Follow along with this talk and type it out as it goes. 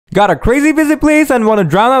Got a crazy busy place and want to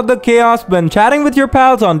drown out the chaos when chatting with your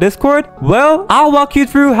pals on Discord? Well, I'll walk you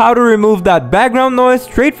through how to remove that background noise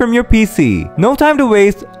straight from your PC. No time to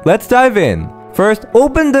waste, let's dive in. First,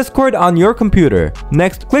 open Discord on your computer.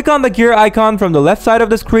 Next, click on the gear icon from the left side of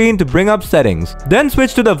the screen to bring up settings. Then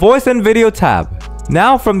switch to the voice and video tab.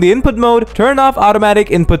 Now from the input mode, turn off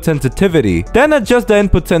automatic input sensitivity. Then adjust the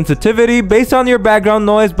input sensitivity based on your background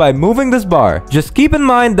noise by moving this bar. Just keep in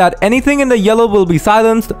mind that anything in the yellow will be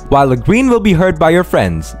silenced while the green will be heard by your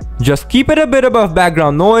friends. Just keep it a bit above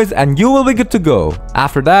background noise and you will be good to go.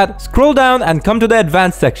 After that, scroll down and come to the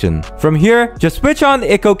advanced section. From here, just switch on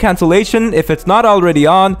echo cancellation if it's not already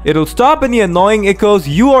on. It'll stop any annoying echoes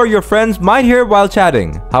you or your friends might hear while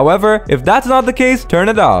chatting. However, if that's not the case, turn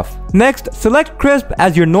it off. Next, select Crisp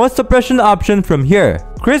as your noise suppression option from here.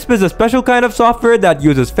 Crisp is a special kind of software that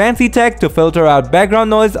uses fancy tech to filter out background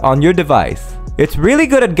noise on your device. It's really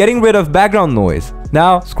good at getting rid of background noise.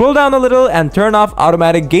 Now, scroll down a little and turn off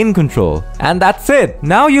automatic gain control. And that's it!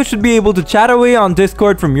 Now you should be able to chat away on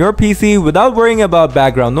Discord from your PC without worrying about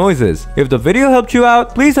background noises. If the video helped you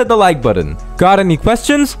out, please hit the like button. Got any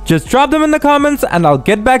questions? Just drop them in the comments and I'll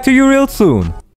get back to you real soon.